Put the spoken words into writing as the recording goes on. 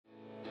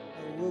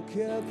Woke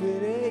up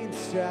at 8 and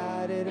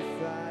started a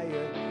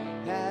fire.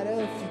 Had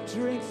a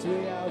few drinks,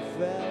 we all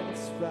felt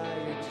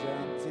inspired.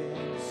 Jumped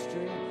in the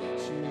street,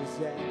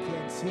 shoes at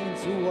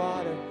canteens of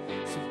water,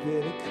 some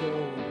bitter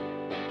cold.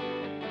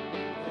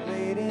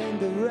 Laid in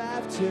the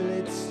raft till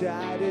it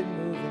started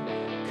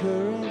moving.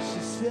 Current, she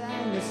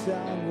sang, the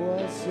song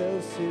was so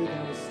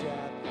soothing. We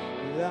stopped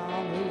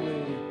along the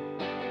way,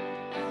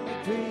 on the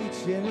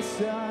beach in the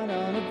sun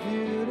on a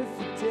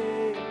beautiful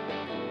day.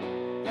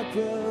 Our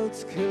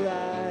boats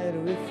collide,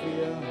 we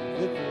feel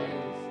the breeze.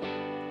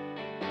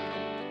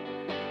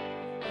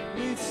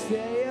 We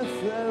stay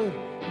afloat,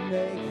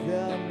 make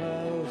the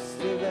most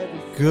of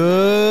everything.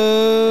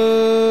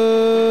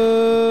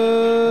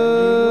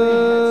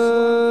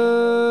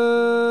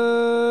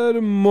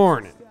 Good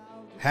morning.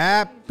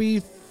 Happy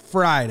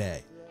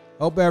Friday.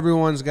 Hope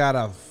everyone's got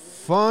a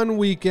fun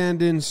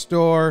weekend in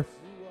store.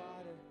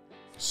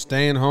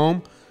 Staying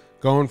home,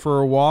 going for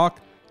a walk,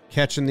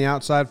 catching the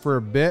outside for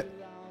a bit.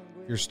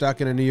 If you're stuck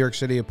in a New York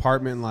City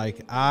apartment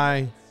like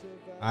I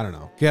don't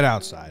know, get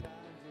outside.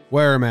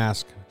 Wear a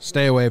mask,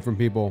 stay away from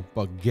people,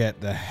 but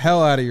get the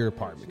hell out of your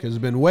apartment because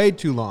it's been way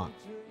too long.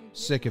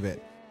 Sick of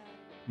it.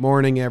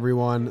 Morning,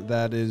 everyone.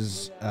 That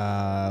is,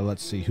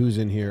 let's see, who's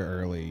in here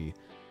early?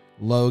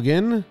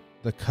 Logan,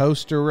 the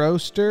Coaster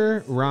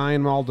Roaster,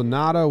 Ryan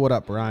Maldonado. What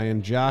up,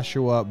 Ryan?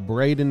 Joshua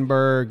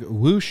Bradenberg,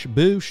 Whoosh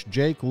Boosh,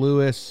 Jake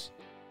Lewis.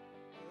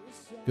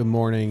 Good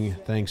morning.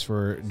 Thanks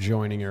for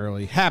joining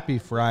early. Happy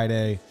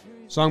Friday.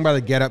 Song by the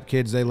Get Up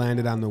Kids. They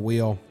landed on the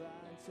wheel.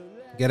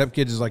 Get Up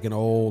Kids is like an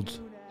old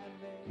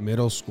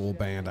middle school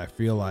band, I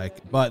feel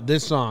like. But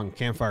this song,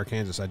 Campfire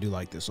Kansas, I do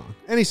like this song.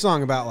 Any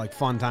song about like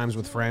fun times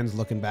with friends,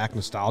 looking back,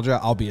 nostalgia,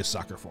 I'll be a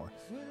sucker for.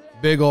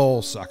 Big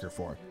ol' sucker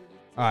for.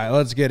 All right,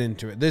 let's get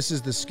into it. This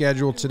is the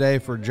schedule today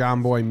for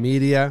John Boy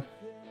Media.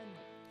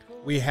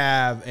 We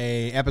have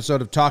a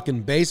episode of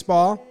Talking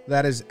Baseball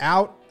that is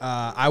out.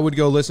 I would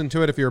go listen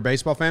to it if you're a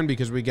baseball fan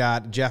because we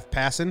got Jeff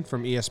Passan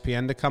from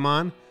ESPN to come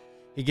on.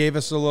 He gave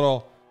us a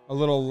little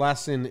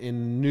lesson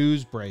in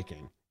news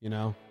breaking, you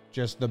know,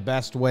 just the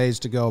best ways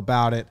to go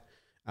about it.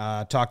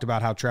 Talked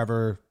about how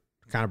Trevor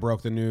kind of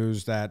broke the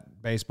news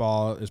that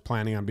baseball is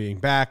planning on being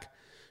back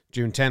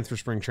June 10th for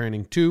spring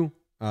training 2,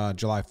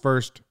 July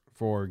 1st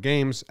for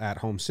games at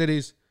home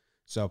cities.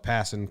 So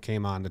Passan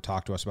came on to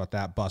talk to us about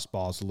that, bust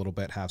balls a little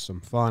bit, have some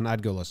fun.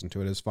 I'd go listen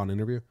to it. It's a fun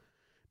interview.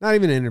 Not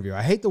even an interview.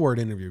 I hate the word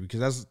interview because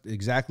that's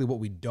exactly what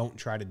we don't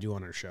try to do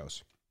on our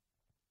shows.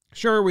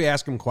 Sure, we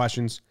ask them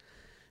questions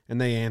and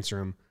they answer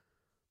them,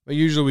 but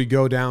usually we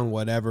go down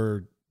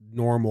whatever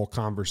normal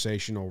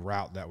conversational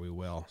route that we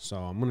will. So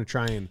I'm going to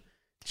try and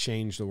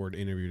change the word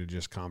interview to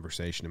just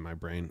conversation in my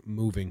brain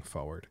moving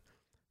forward.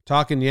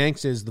 Talking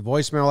Yanks is the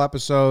voicemail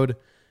episode,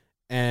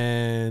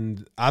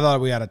 and I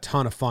thought we had a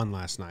ton of fun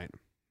last night.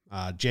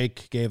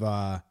 Jake gave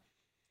a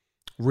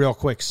real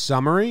quick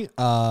summary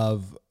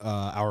of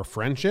our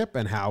friendship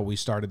and how we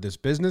started this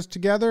business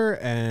together,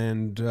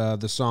 and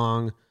the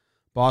song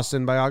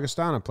Boston by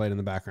Augustana played in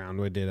the background.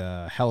 We did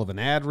a hell of an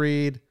ad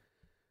read.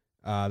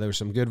 There were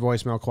some good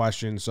voicemail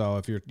questions. So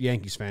if you're a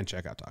Yankees fan,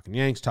 check out Talking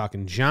Yanks,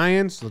 Talking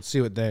Giants. Let's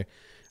see what are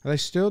they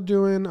still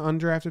doing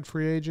undrafted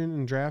free agent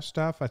and draft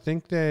stuff? I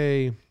think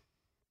those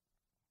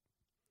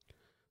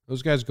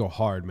guys go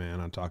hard,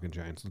 man, on Talking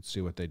Giants. Let's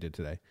see what they did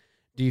today.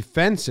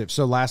 Defensive.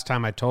 So last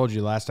time they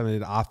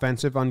did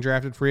offensive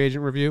undrafted free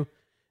agent review.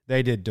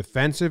 They did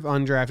defensive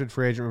undrafted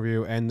free agent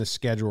review and the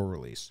schedule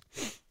release.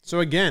 So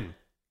again,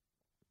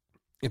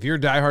 if you're a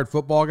diehard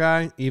football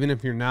guy, even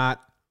if you're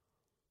not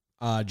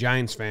a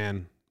Giants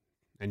fan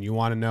and you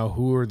want to know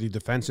who are the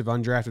defensive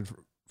undrafted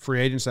free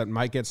agents that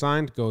might get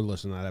signed, go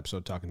listen to that episode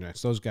of Talking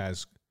Giants. Those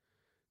guys,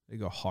 they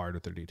go hard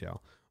with their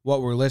detail.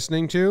 What we're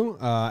listening to,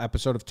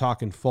 episode of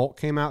Talking Folk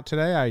came out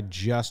today. I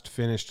just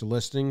finished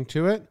listening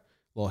to it. A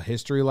little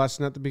history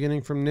lesson at the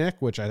beginning from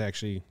Nick, which I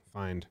actually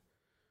find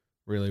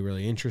really,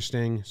 really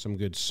interesting. Some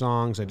good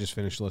songs. I just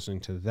finished listening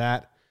to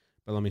that.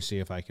 But let me see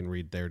if I can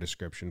read their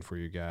description for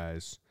you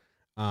guys.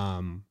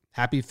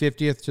 Happy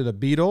 50th to the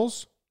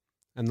Beatles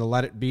and the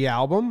Let It Be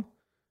album.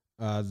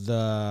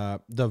 The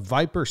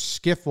Viper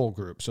Skiffle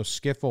group. So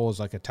skiffle is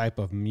like a type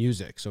of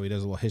music. So he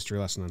does a little history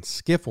lesson on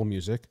skiffle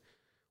music,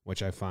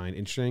 which I find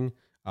interesting.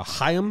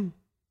 Chaim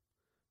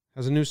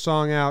has a new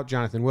song out.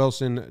 Jonathan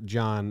Wilson,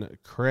 John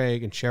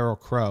Craig, and Sheryl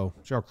Crow.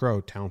 Sheryl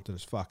Crow, talented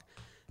as fuck.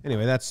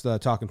 Anyway, that's the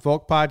Talking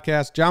Folk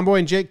podcast. John Boy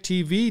and Jake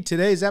TV.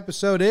 Today's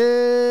episode is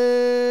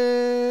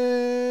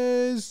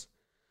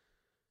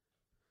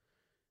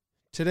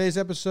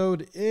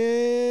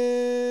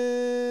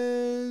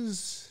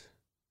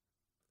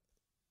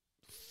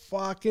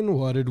fucking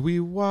what did we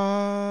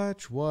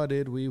watch?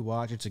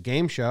 It's a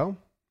game show.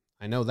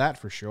 I know that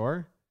for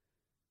sure.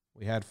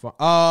 We had fun.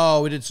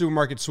 Oh, we did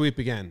Supermarket Sweep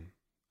again.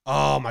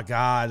 Oh my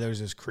God, there's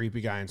this creepy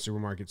guy in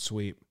Supermarket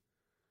Sweep.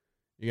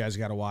 You guys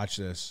got to watch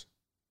this.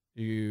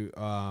 There's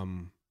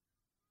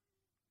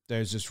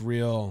this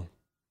real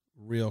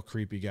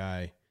creepy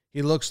guy.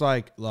 He looks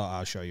like,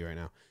 I'll show you right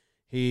now.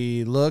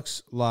 He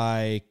looks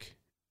like,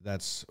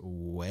 that's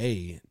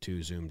way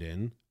too zoomed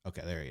in.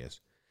 Okay, there he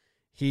is.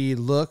 he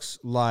looks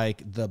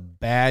like the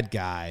bad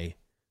guy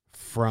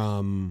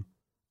from,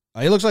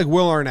 he looks like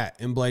Will Arnett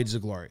in Blades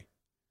of Glory.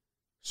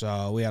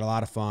 So we had a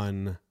lot of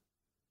fun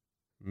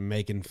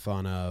making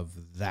fun of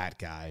that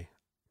guy.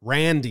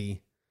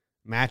 Randy,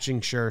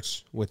 matching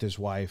shirts with his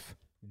wife,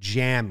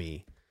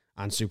 Jammy,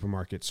 on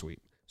Supermarket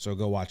Sweep. So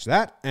go watch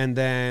that. And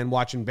then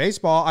watching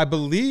baseball, I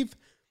believe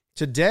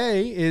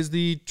today is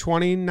the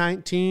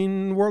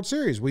 2019 World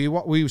Series. We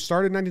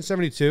started in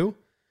 1972,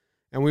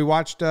 and we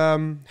watched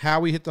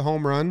Howie hit the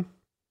home run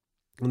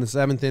in the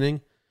 7th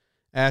inning,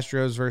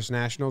 Astros versus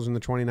Nationals in the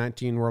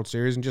 2019 World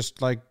Series, and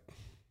just like,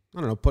 I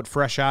don't know, put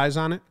fresh eyes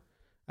on it,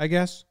 I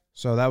guess.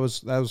 So that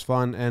was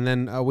fun. And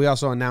then we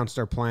also announced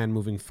our plan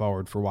moving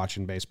forward for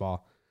watching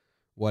baseball,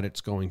 what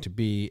it's going to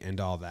be and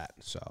all that.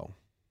 So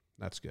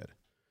that's good.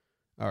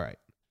 All right.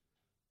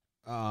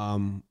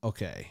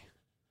 Okay.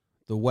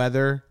 The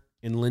weather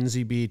in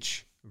Lindsay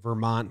Beach,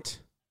 Vermont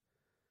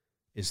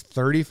is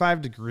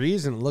 35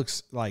 degrees and it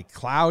looks like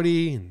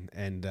cloudy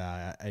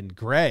and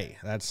gray.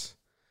 That's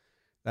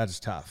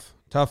tough.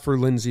 Tough for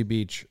Lindsay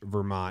Beach,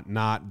 Vermont.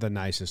 Not the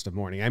nicest of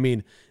morning. I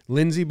mean,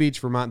 Lindsay Beach,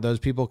 Vermont, those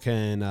people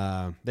can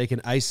they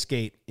can ice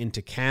skate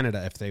into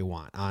Canada if they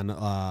want on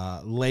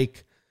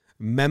Lake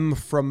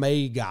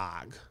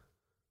Memphremagog.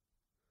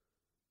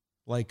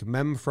 Lake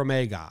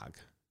Memphremagog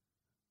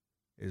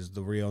is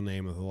the real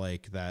name of the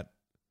lake that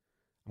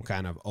I'm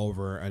kind of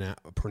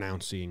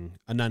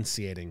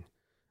enunciating.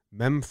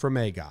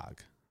 Memphremagog.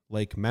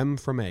 Lake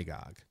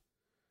Memphremagog.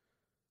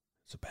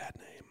 It's a bad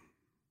name.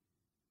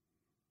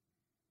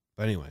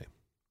 But anyway,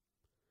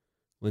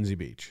 Lindsay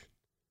Beach.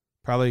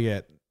 Probably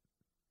get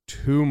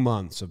 2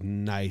 months of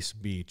nice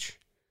beach,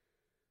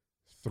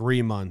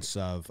 3 months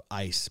of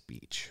ice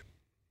beach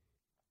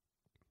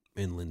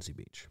in Lindsay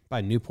Beach by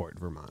Newport,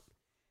 Vermont.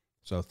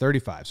 So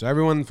 35. So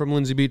everyone from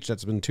Lindsay Beach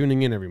that's been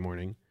tuning in every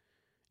morning,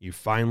 you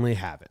finally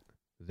have it.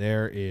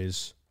 There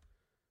is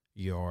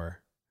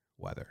your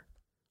weather.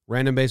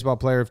 Random baseball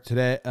player of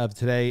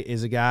today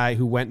is a guy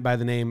who went by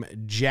the name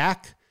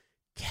Jack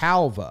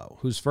Calvo,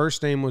 whose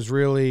first name was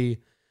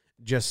really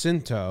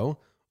Jacinto,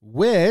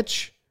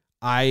 which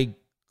I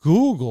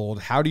Googled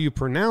how do you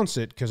pronounce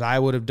it because I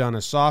would have done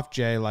a soft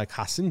J like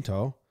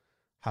Jacinto,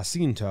 or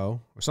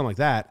something like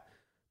that.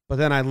 But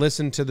then I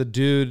listened to the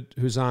dude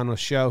who's on a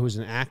show who's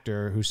an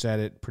actor who said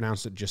it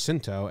pronounced it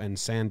Jacinto and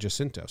San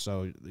Jacinto.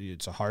 So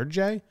it's a hard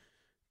J.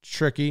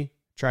 Tricky.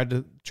 Tried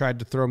to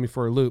throw me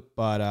for a loop,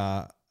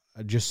 but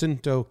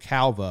Jacinto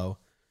Calvo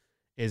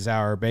is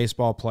our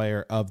baseball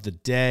player of the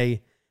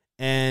day.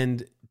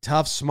 And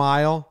tough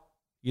smile.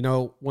 You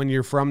know, when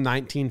you're from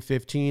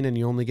 1915 and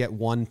you only get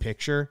one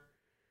picture,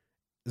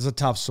 it's a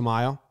tough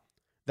smile.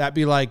 That'd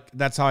be like,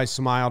 that's how I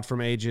smiled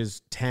from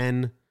ages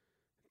 10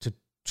 to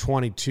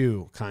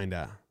 22, kind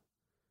of.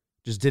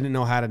 Just didn't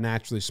know how to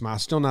naturally smile.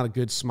 Still not a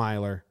good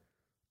smiler.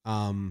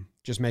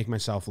 Just make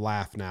myself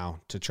laugh now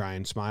to try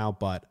and smile.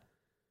 But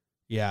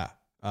yeah,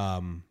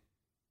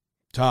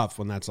 tough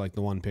when that's like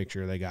the one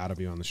picture they got of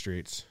you on the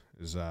streets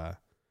is that.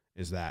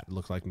 It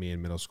looked like me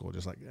in middle school,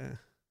 just like, eh.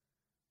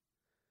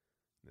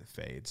 It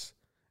fades,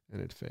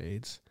 and it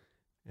fades,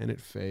 and it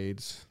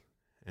fades,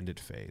 and it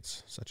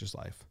fades. Such is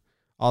life.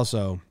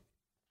 Also,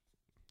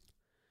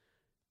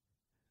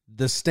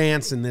 the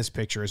stance in this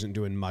picture isn't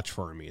doing much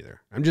for him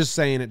either. I'm just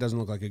saying it doesn't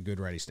look like a good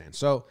ready stance.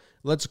 So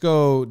let's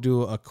go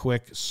do a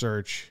quick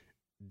search,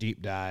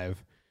 deep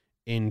dive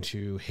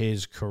into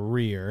his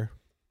career.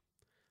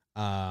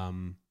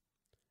 And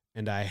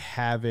I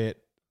have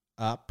it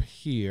up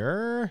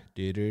here.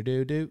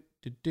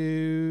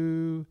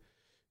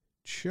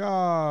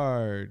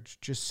 Charge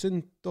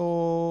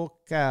Jacinto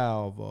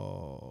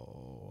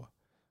Calvo.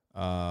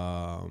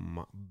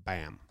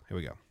 Bam. Here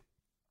we go.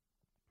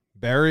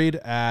 Buried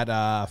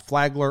at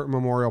Flagler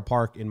Memorial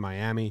Park in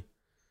Miami.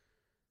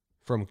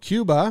 From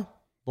Cuba,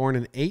 born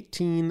in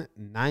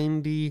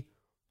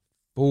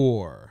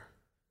 1894.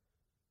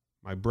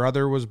 My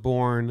brother was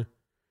born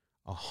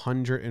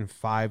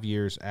 105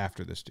 years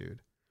after this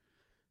dude.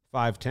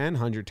 5'10",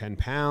 110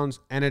 pounds,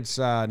 and it's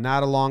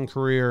not a long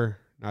career,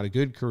 not a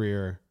good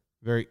career,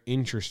 very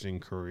interesting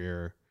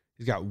career.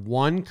 He's got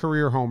one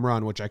career home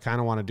run, which I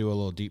kind of want to do a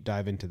little deep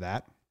dive into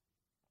that.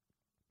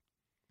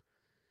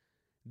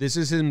 This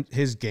is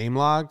his game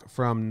log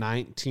from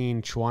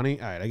 1920.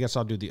 All right, I guess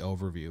I'll do the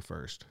overview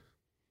first.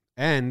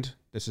 And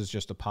this is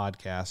just a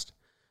podcast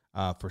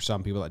for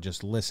some people that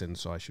just listen,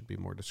 so I should be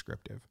more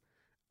descriptive.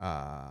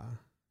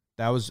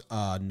 That was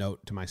a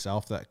note to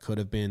myself that could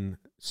have been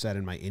said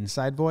in my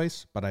inside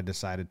voice, but I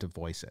decided to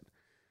voice it.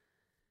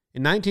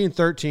 In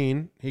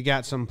 1913, he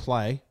got some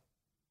play.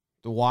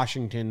 The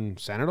Washington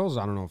Senators,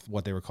 I don't know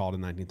what they were called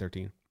in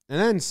 1913. And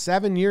then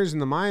 7 years in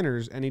the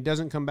minors, and he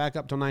doesn't come back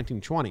up till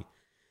 1920.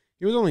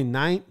 He was only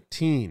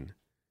 19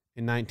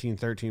 in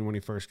 1913 when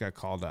he first got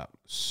called up.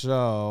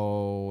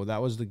 So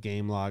that was the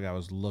game log I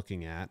was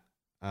looking at.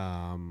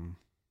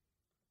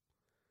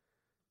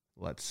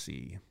 Let's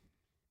see.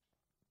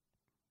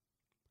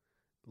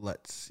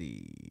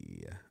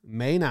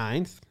 May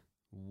 9th,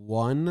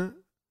 one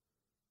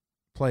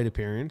plate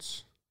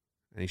appearance,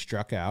 and he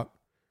struck out.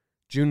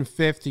 June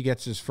 5th, he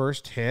gets his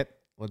first hit.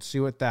 Let's see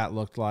what that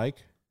looked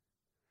like.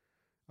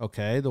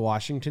 Okay, the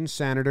Washington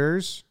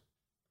Senators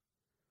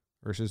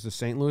versus the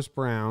St. Louis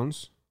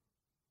Browns.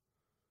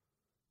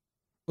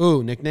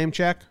 Ooh, nickname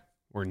check.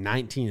 We're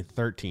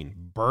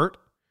 1913. Bert,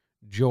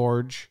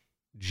 George,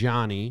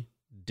 Johnny,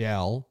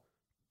 Dell,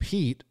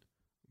 Pete,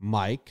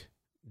 Mike,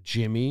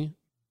 Jimmy,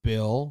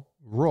 Bill,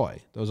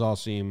 Roy. Those all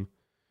seem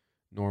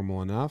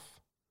normal enough.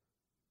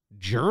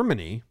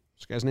 Germany.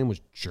 This guy's name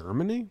was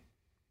Germany?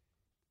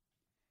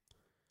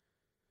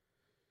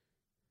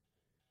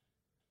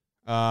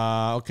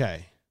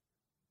 Okay.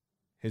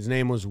 His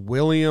name was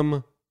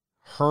William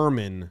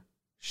Herman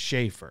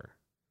Schaefer.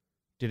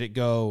 Did it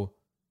go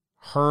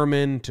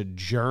Herman to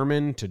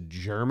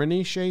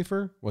Germany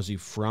Schaefer? Was he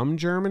from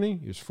Germany?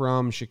 He was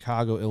from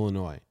Chicago,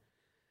 Illinois.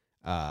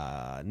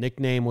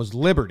 Nickname was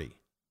Liberty,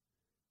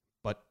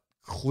 but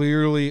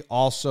clearly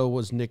also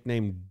was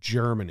nicknamed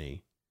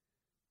Germany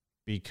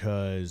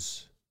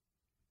because,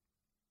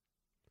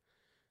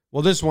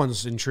 well, this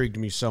one's intrigued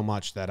me so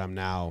much that I'm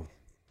now,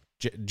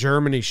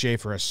 Germany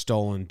Schaefer has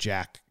stolen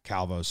Jack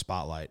Calvos'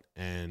 spotlight,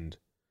 and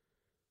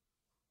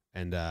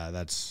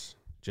that's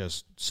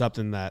just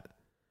something that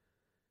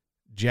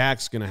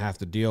Jack's going to have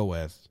to deal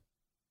with,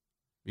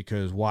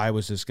 because why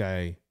was this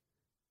guy...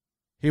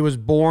 He was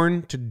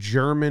born to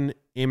German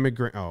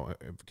immigrant... Oh,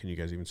 can you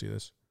guys even see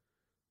this?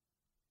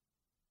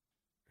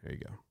 There you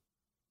go.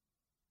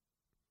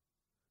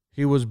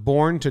 He was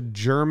born to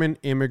German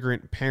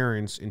immigrant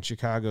parents in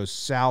Chicago's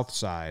South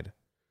Side.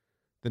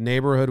 The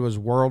neighborhood was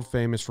world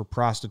famous for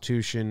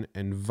prostitution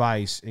and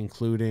vice,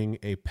 including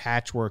a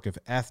patchwork of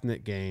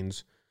ethnic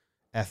gangs,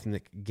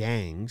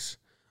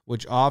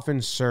 which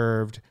often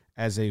served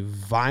as a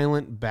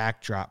violent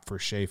backdrop for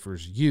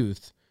Schaefer's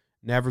youth.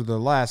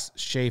 Nevertheless,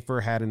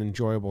 Schaefer had an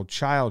enjoyable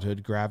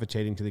childhood,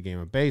 gravitating to the game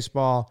of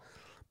baseball.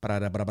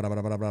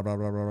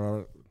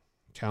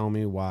 Tell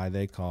me why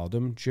they called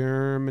him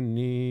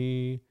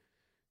Germany.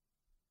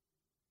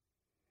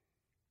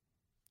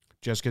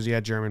 Just because he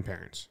had German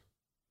parents.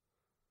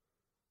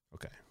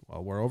 Okay,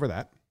 well, we're over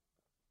that.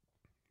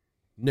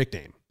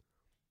 Nickname,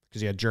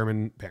 because he had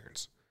German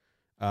parents.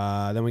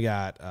 Then we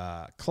got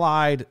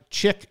Clyde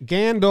Chick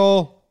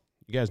Gandil.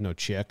 You guys know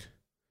Chick.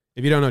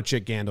 If you don't know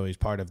Chick Gandil, he's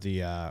part of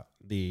the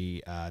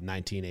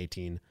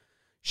 1918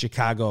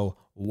 Chicago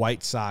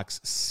White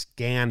Sox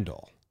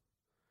scandal.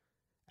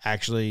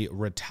 Actually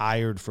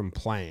retired from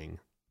playing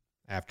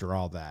after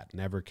all that.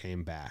 Never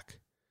came back.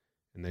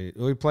 And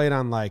we played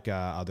on like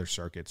other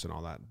circuits and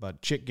all that.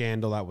 But Chick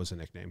Gandil, that was a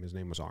nickname. His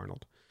name was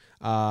Arnold.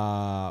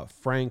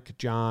 Frank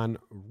John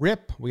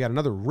Rip. We got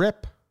another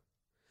Rip.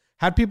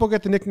 How'd people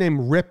get the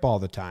nickname Rip all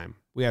the time?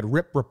 We had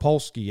Rip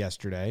Rapolsky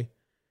yesterday.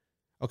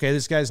 Okay,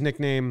 this guy's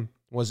nickname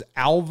was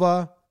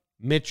Alva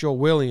Mitchell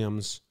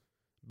Williams,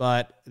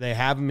 but they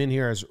have him in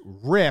here as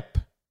Rip,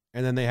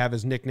 and then they have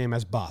his nickname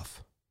as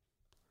Buff.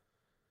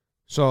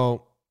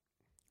 So,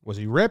 was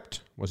he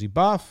ripped? Was he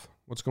buff?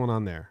 What's going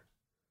on there?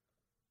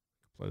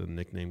 Play the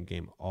nickname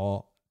game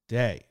all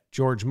day.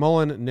 George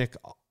Mullen, Nick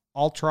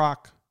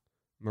Altrock,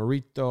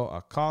 Marito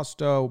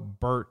Acosto,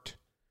 Bert.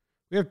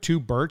 We have two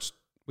Berts.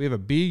 We have a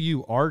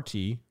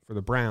B-U-R-T for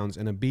the Browns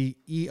and a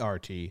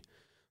B-E-R-T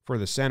for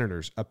the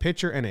Senators. A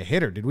pitcher and a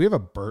hitter. Did we have a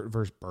Bert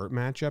versus Bert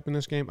matchup in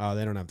this game? Oh,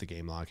 they don't have the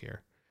game log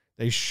here.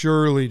 They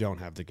surely don't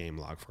have the game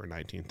log for a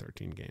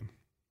 1913 game.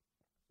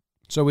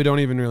 So we don't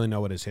even really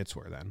know what his hits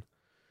were then.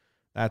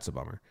 That's a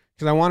bummer.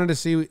 Because I wanted to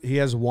see, he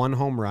has one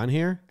home run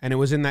here, and it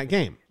was in that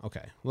game.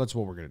 Okay, well, that's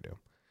what we're going to do.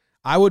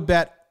 I would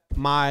bet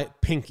my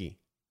pinky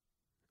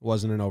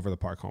wasn't an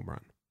over-the-park home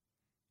run.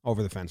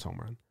 Over-the-fence home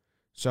run.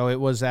 So it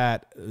was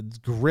at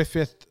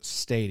Griffith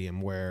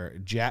Stadium where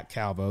Jack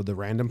Calvo, the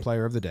random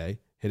player of the day,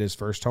 hit his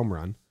first home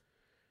run.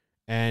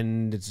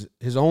 And it's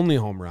his only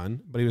home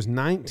run, but he was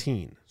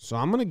 19. So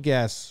I'm going to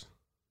guess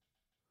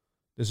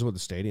this is what the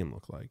stadium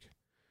looked like.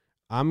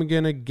 I'm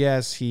going to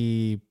guess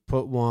he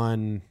put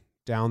one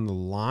down the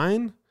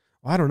line.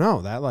 Well, I don't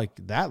know.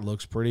 That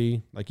looks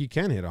pretty, like you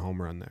can hit a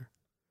home run there.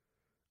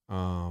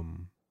 Oh,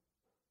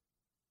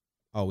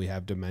 we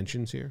have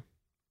dimensions here.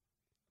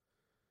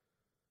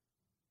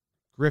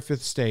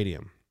 Griffith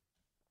Stadium.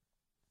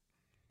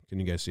 Can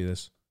you guys see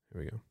this?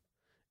 Here we go.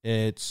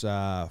 It's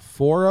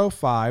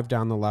 405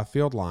 down the left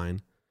field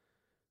line,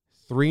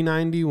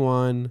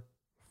 391,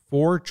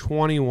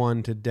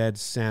 421 to dead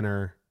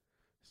center,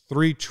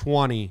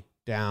 320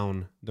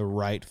 down the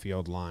right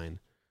field line.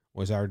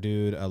 Was our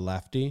dude a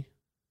lefty?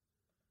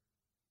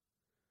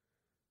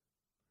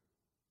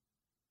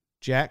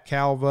 Jack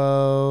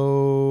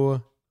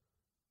Calvo.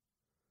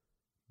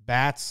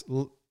 Bats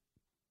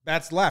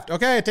left.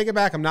 Okay, I take it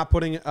back. I'm not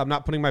putting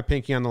my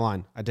pinky on the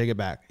line. I take it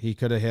back. He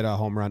could have hit a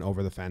home run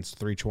over the fence,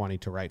 320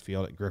 to right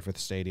field at Griffith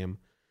Stadium.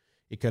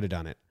 He could have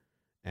done it.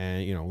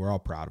 And, we're all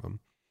proud of him.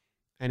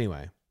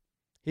 Anyway,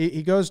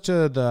 he goes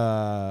to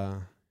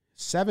the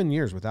 7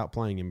 years without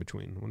playing in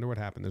between. Wonder what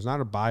happened. There's not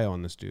a bio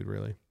on this dude,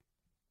 really.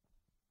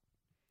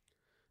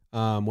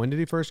 When did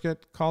he first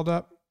get called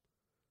up?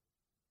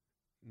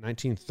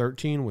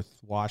 1913 with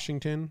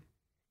Washington.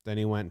 Then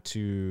he went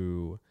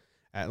to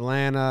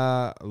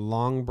Atlanta,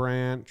 Long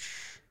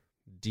Branch,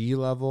 D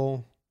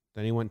level.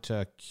 Then he went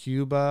to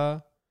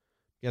Cuba.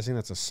 I'm guessing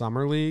that's a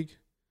summer league.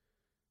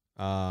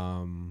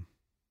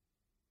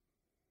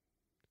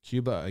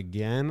 Cuba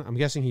again. I'm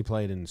guessing he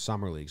played in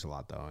summer leagues a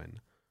lot, though.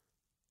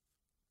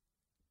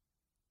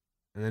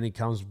 And then he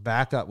comes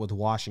back up with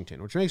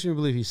Washington, which makes me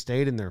believe he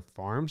stayed in their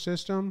farm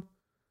system.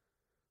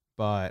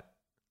 But,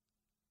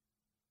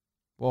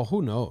 well,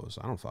 who knows?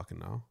 I don't fucking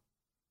know.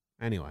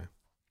 Anyway,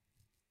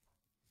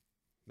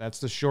 that's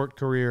the short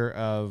career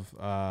of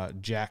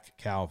Jack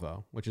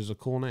Calvo, which is a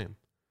cool name.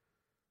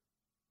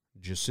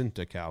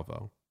 Jacinta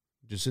Calvo.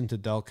 Jacinta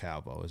del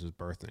Calvo is his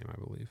birth name, I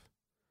believe.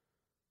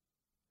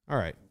 All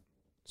right.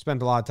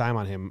 Spent a lot of time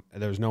on him.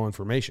 There was no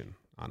information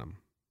on him,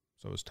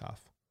 so it was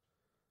tough.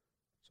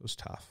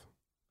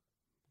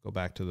 Go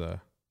back to the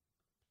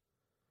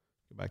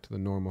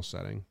normal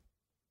setting.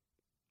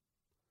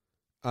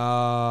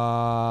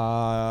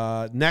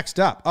 Next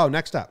up.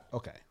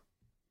 Okay.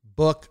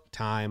 Book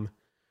time.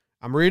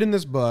 I'm reading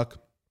this book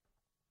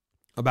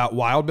about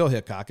Wild Bill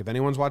Hickok. If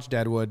anyone's watched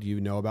Deadwood,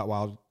 you know about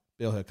Wild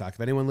Bill Hickok.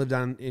 If anyone lived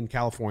in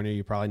California,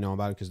 you probably know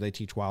about it because they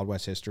teach Wild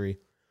West history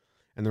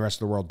and the rest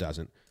of the world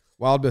doesn't.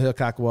 Wild Bill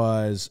Hickok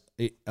was,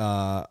 like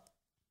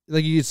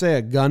you could say,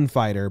 a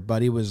gunfighter,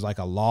 but he was like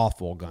a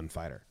lawful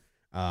gunfighter.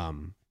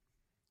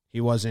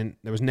 There was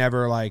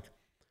never like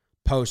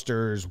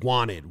posters,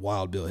 wanted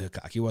Wild Bill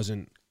Hickok. He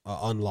wasn't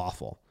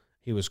unlawful.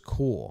 He was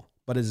cool.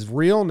 But his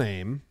real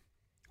name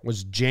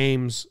was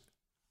James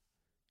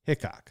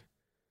Hickok.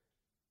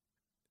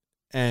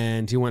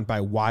 And he went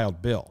by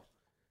Wild Bill.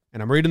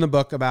 And I'm reading the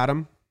book about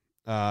him.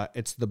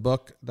 It's the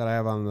book that I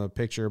have on the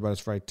picture, but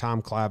it's by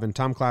Tom Clavin.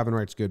 Tom Clavin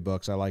writes good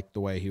books. I like the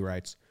way he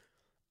writes.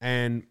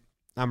 And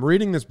I'm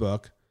reading this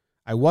book.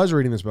 I was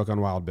reading this book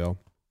on Wild Bill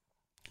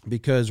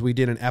because we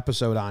did an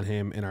episode on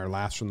him in our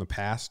Laughs from the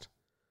Past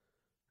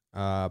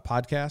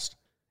podcast.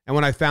 And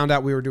when I found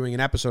out we were doing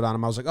an episode on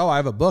him, I was like, oh, I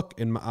have a book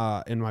in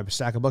my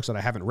stack of books that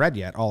I haven't read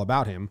yet all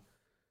about him.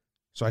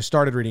 So I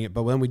started reading it,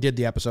 but when we did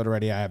the episode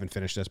already, I haven't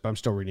finished this, but I'm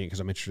still reading it because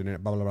I'm interested in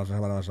it. Blah, blah, blah, blah,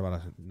 blah, blah, blah.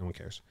 No one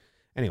cares.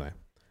 Anyway,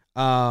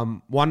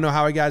 want to know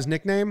how he got his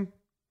nickname?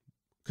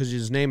 Because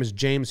his name is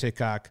James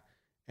Hickok,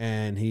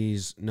 and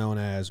he's known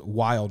as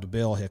Wild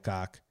Bill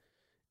Hickok,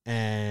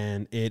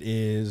 and it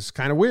is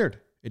kind of weird.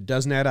 It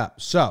doesn't add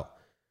up. So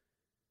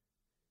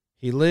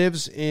he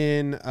lives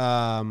in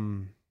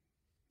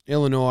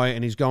Illinois,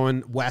 and he's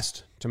going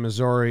west to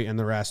Missouri and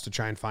the rest to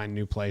try and find a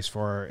new place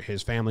for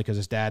his family because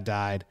his dad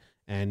died,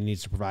 and he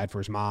needs to provide for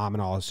his mom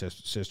and all his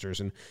sisters.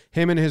 And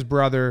him and his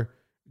brother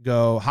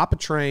hop a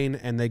train,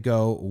 and they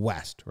go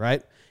west,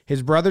 right?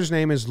 His brother's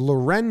name is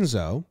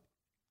Lorenzo,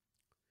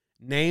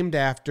 named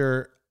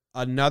after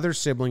another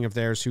sibling of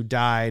theirs who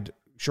died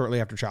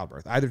shortly after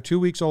childbirth, either 2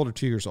 weeks old or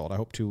 2 years old. I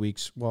hope 2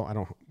 weeks. Well, I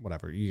don't,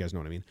 whatever. You guys know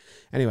what I mean.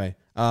 Anyway,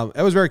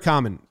 it was very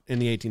common in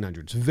the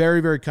 1800s.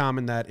 Very, very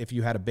common that if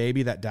you had a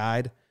baby that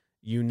died,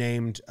 you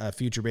named a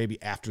future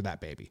baby after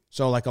that baby.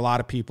 So like a lot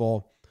of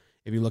people,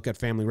 if you look at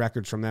family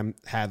records from them,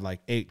 had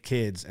like 8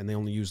 kids and they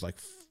only used like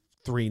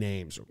 3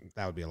 names.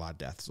 That would be a lot of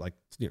deaths, like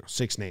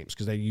 6 names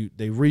because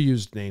they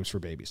reused names for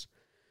babies.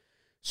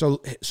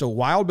 So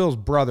Wild Bill's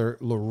brother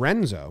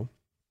Lorenzo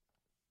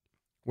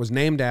was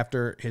named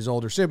after his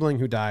older sibling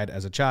who died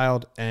as a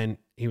child, and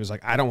he was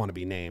like, I don't want to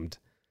be named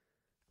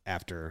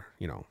after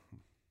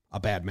a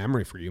bad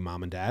memory for you,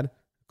 Mom and Dad.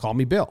 Call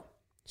me Bill.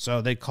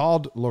 So they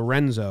called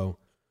Lorenzo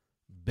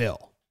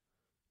Bill,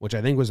 which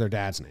I think was their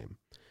dad's name.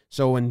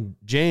 So when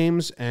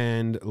James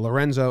and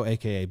Lorenzo,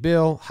 a.k.a.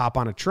 Bill, hop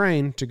on a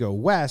train to go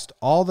west,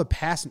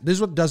 this is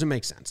what doesn't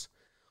make sense.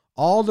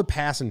 All the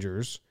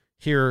passengers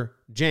hear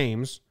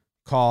James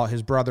call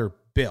his brother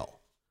Bill.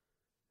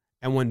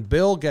 And when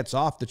Bill gets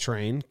off the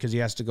train, because he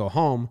has to go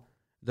home,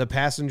 the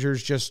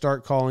passengers just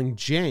start calling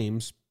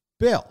James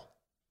Bill,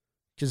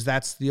 because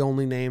that's the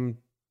only name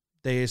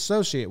they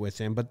associate with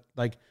him. But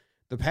like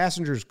the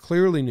passengers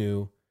clearly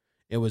knew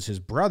it was his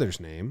brother's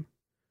name,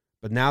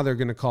 but now they're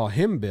going to call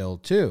him Bill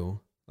too.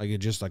 Like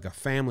it's just like a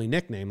family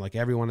nickname. Like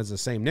everyone has the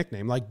same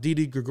nickname, like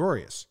Didi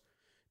Gregorius.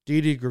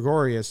 Didi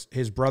Gregorius,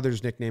 his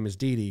brother's nickname is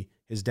Didi.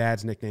 His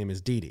dad's nickname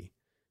is Didi,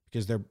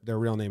 because their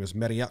real name is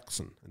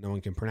Meriuxen, and no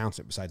one can pronounce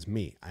it besides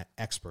me. I'm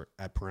expert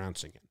at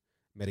pronouncing it.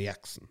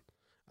 Meriuxen.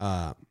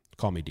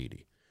 Call me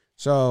Didi.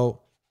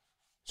 So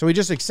he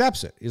just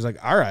accepts it. He's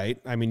like, all right,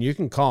 I mean, you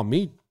can call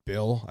me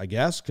Bill, I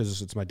guess,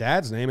 because it's my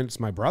dad's name and it's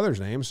my brother's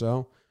name,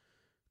 so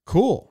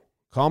cool.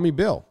 Call me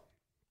Bill.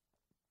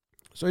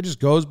 So he just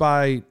goes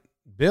by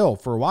Bill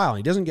for a while.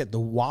 He doesn't get the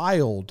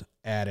wild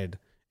added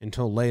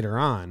until later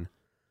on.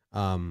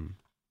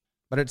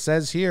 But it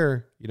says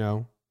here,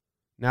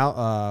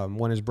 now,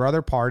 when his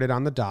brother parted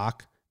on the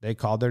dock, they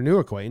called their new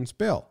acquaintance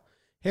Bill.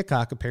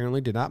 Hickok apparently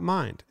did not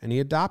mind, and he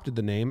adopted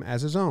the name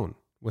as his own,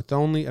 with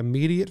only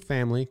immediate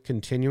family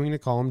continuing to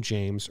call him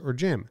James or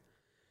Jim.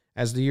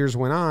 As the years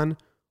went on,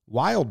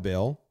 Wild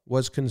Bill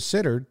was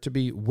considered to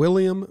be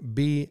William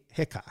B.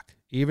 Hickok,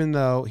 even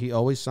though he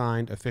always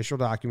signed official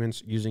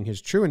documents using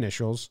his true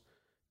initials,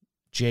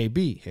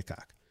 J.B.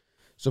 Hickok.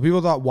 So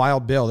people thought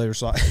Wild Bill, they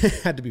saw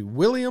it had to be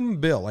William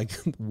Bill. Like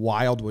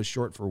Wild was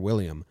short for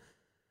William.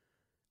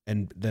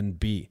 And then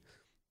B.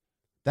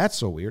 That's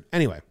so weird.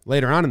 Anyway,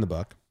 later on in the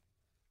book,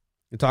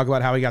 they talk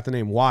about how he got the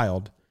name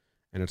Wild,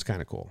 and it's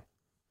kind of cool.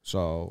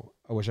 So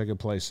I wish I could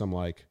play some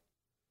like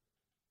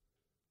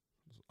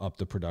up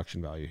the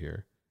production value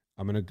here.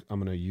 I'm gonna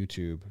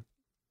YouTube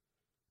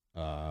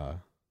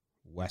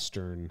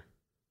Western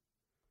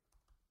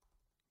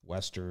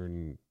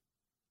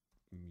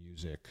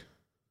music.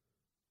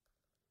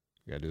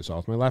 I gotta do this all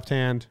with my left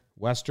hand.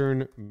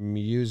 Western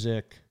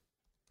music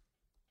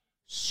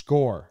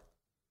score.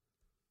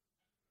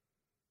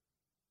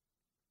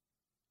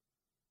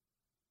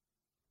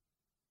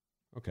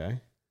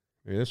 Okay,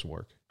 maybe this will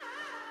work.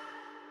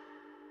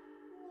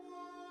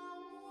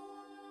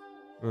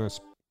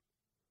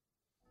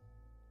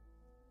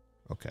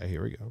 Okay,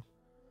 here we go.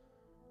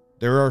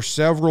 There are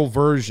several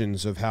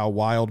versions of how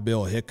Wild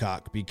Bill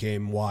Hickok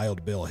became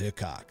Wild Bill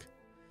Hickok,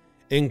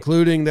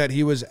 including that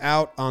he was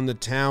out on the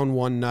town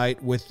one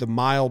night with the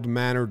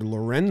mild-mannered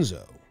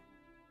Lorenzo,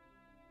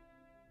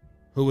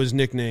 who was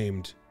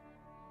nicknamed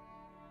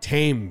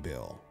Tame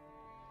Bill,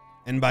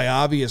 and by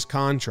obvious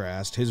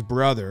contrast, his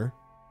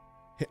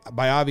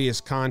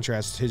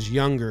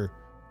younger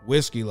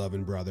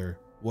whiskey-loving brother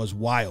was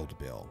Wild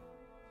Bill.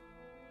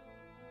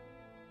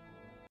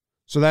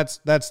 So that's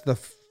the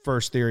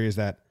first theory, is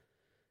that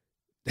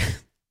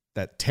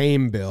that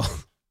Tame Bill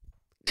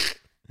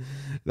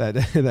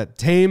that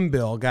Tame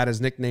Bill got his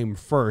nickname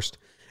first,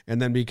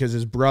 and then because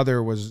his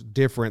brother was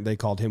different, they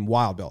called him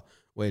Wild Bill,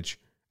 which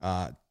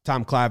Tom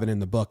Clavin in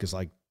the book is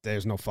like,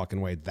 there's no fucking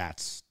way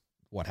that's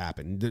what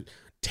happened.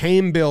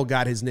 Tame Bill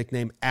got his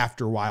nickname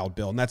after Wild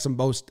Bill, and that's the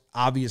most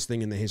obvious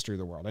thing in the history of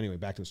the world. Anyway,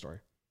 back to the story.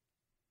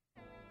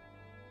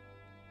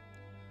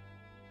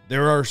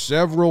 There are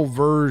several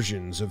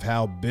versions of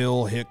how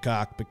Bill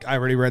Hickok... I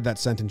already read that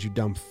sentence, you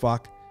dumb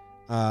fuck.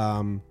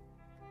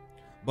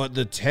 But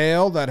the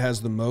tale that has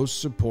the most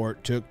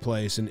support took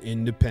place in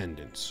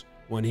Independence,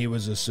 when he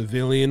was a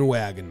civilian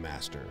wagon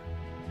master.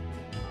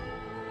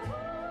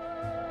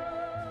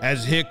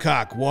 As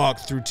Hickok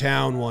walked through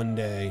town one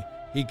day,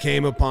 he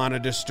came upon a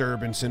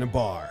disturbance in a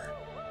bar.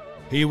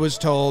 He was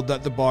told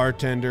that the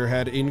bartender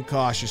had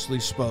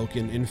incautiously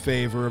spoken in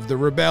favor of the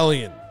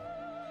rebellion,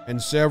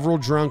 and several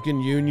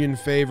drunken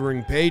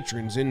Union-favoring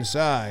patrons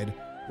inside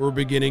were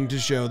beginning to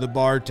show the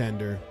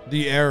bartender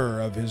the error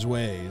of his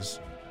ways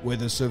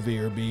with a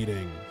severe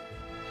beating.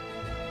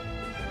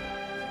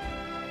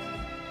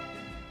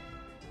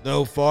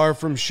 Though far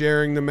from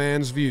sharing the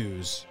man's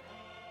views,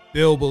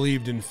 Bill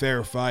believed in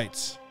fair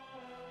fights,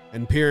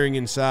 and peering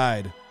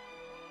inside,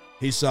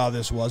 he saw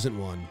this wasn't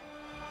one.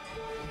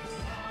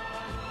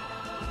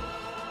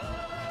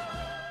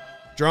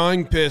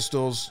 Drawing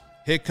pistols,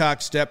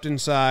 Hickok stepped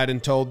inside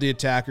and told the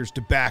attackers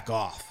to back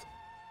off.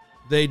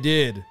 They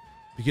did,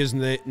 because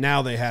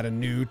now they had a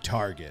new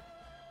target.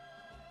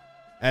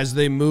 As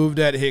they moved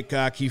at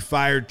Hickok, he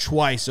fired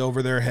twice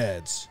over their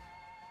heads.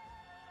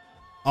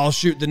 "I'll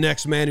shoot the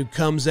next man who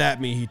comes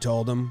at me," he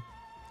told them.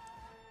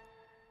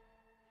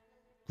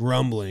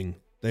 Grumbling,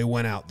 they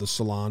went out the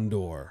saloon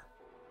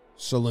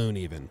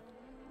even.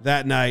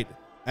 That night,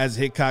 as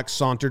Hickok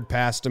sauntered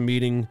past a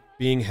meeting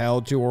being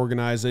held to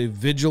organize a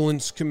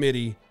vigilance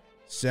committee,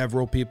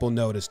 several people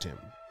noticed him.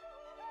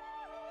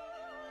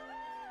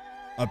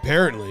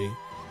 Apparently,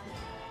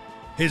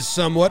 his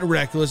somewhat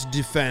reckless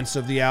defense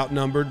of the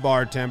outnumbered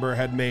bartender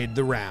had made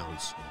the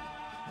rounds.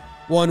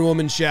 One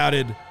woman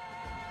shouted,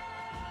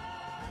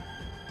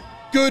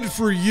 "Good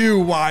for you,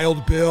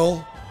 Wild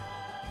Bill!"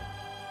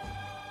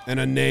 And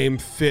a name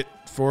fit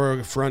for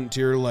a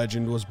frontier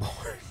legend was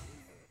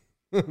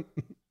born.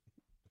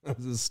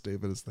 That's the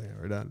stupidest thing I've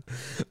ever done.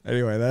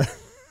 Anyway,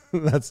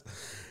 that's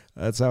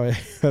how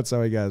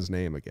he got his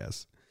name, I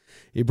guess.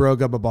 He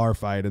broke up a bar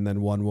fight, and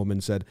then one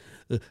woman said,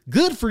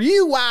 "Good for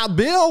you, Wild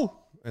Bill!"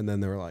 And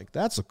then they were like,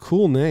 "That's a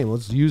cool name.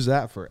 Let's use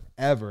that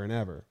forever and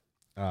ever."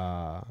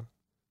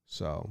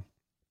 So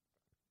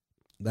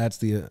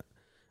that's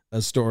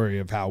a story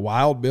of how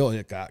Wild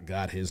Bill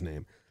got his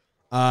name.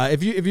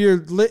 If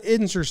you're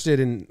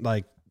interested in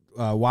like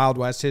Wild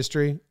West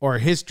history, or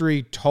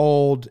history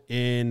told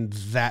in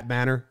that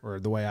manner, or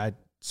the way I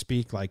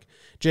speak, like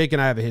Jake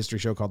and I have a history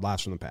show called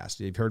Laughs from the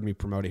Past. You've heard me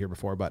promote it here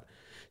before, but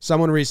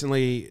someone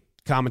recently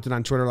commented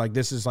on Twitter like,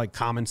 this is like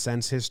common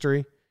sense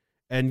history.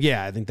 And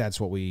yeah, I think that's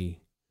what we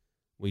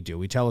do.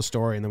 We tell a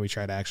story and then we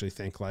try to actually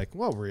think like,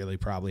 what really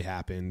probably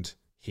happened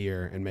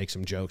here, and make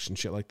some jokes and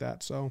shit like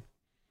that. So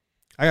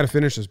I got to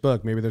finish this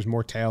book. Maybe there's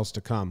more tales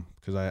to come,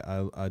 because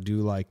I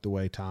do like the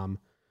way Tom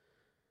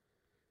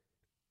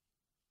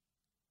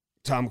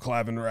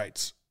Clavin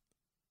writes.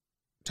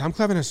 Tom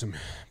Clavin has some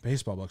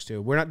baseball books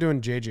too. We're not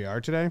doing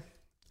JJR today,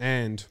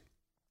 and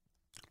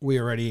we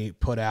already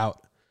put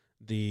out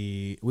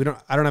I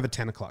don't have a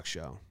 10 o'clock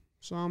show,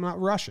 so I'm not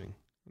rushing.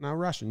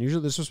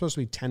 Usually this was supposed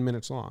to be 10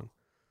 minutes long.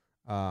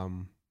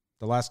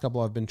 The last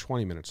couple have been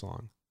 20 minutes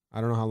long.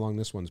 I don't know how long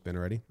this one's been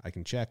already. I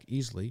can check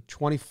easily.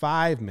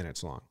 25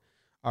 minutes long.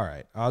 All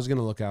right. I was going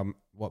to look at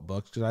what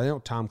books, because I know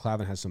Tom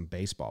Clavin has some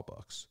baseball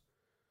books.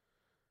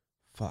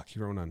 Fuck, he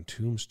wrote one on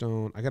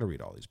Tombstone. I got to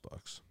read all these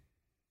books.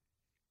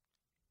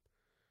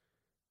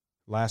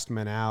 Last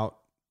Men Out.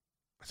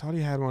 I thought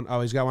he had one.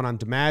 Oh, he's got one on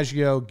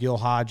DiMaggio, Gil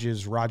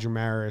Hodges, Roger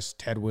Maris,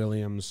 Ted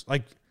Williams.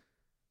 Like,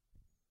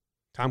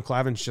 Tom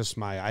Clavin's just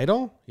my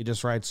idol. He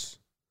just writes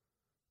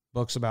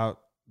books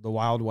about the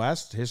Wild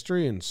West,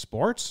 history, and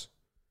sports.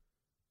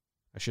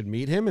 I should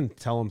meet him and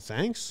tell him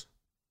thanks.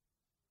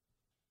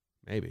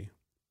 Maybe.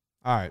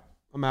 All right.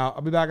 I'm out.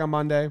 I'll be back on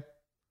Monday.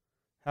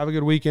 Have a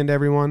good weekend,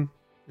 everyone.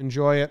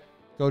 Enjoy it.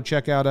 Go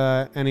check out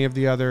any of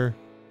the other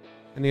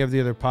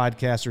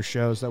podcasts or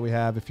shows that we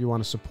have if you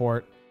want to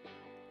support.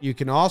 You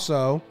can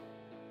also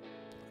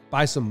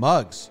buy some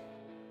mugs.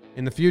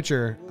 In the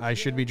future, I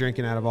should be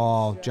drinking out of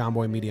all John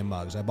Boy Media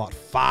mugs. I bought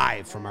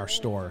 5 from our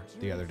store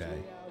the other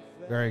day.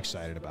 Very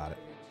excited about it.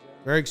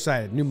 Very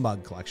excited. New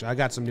mug collection. I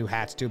got some new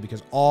hats, too,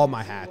 because all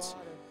my hats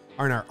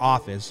are in our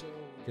office.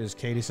 Because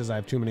Katie says I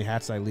have too many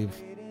hats that I leave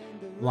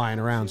lying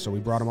around. So we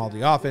brought them all to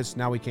the office.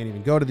 Now we can't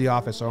even go to the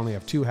office. So I only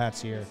have 2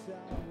 hats here.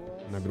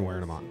 And I've been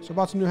wearing them on. So I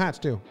bought some new hats,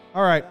 too.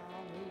 All right.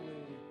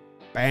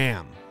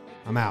 Bam.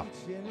 I'm out.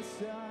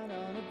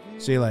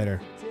 See you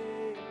later.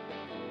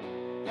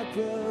 Our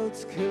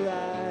boats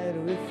collide,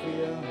 we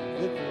feel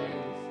the breeze.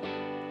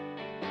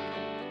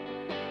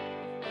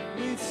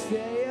 We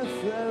stay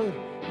afloat,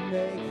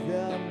 make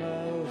the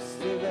most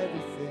of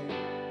everything.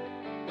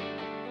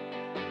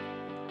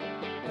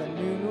 By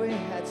noon we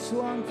had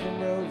swung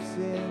from ropes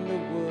in the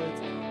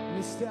woods.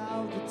 Missed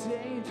out the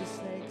danger,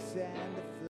 snakes and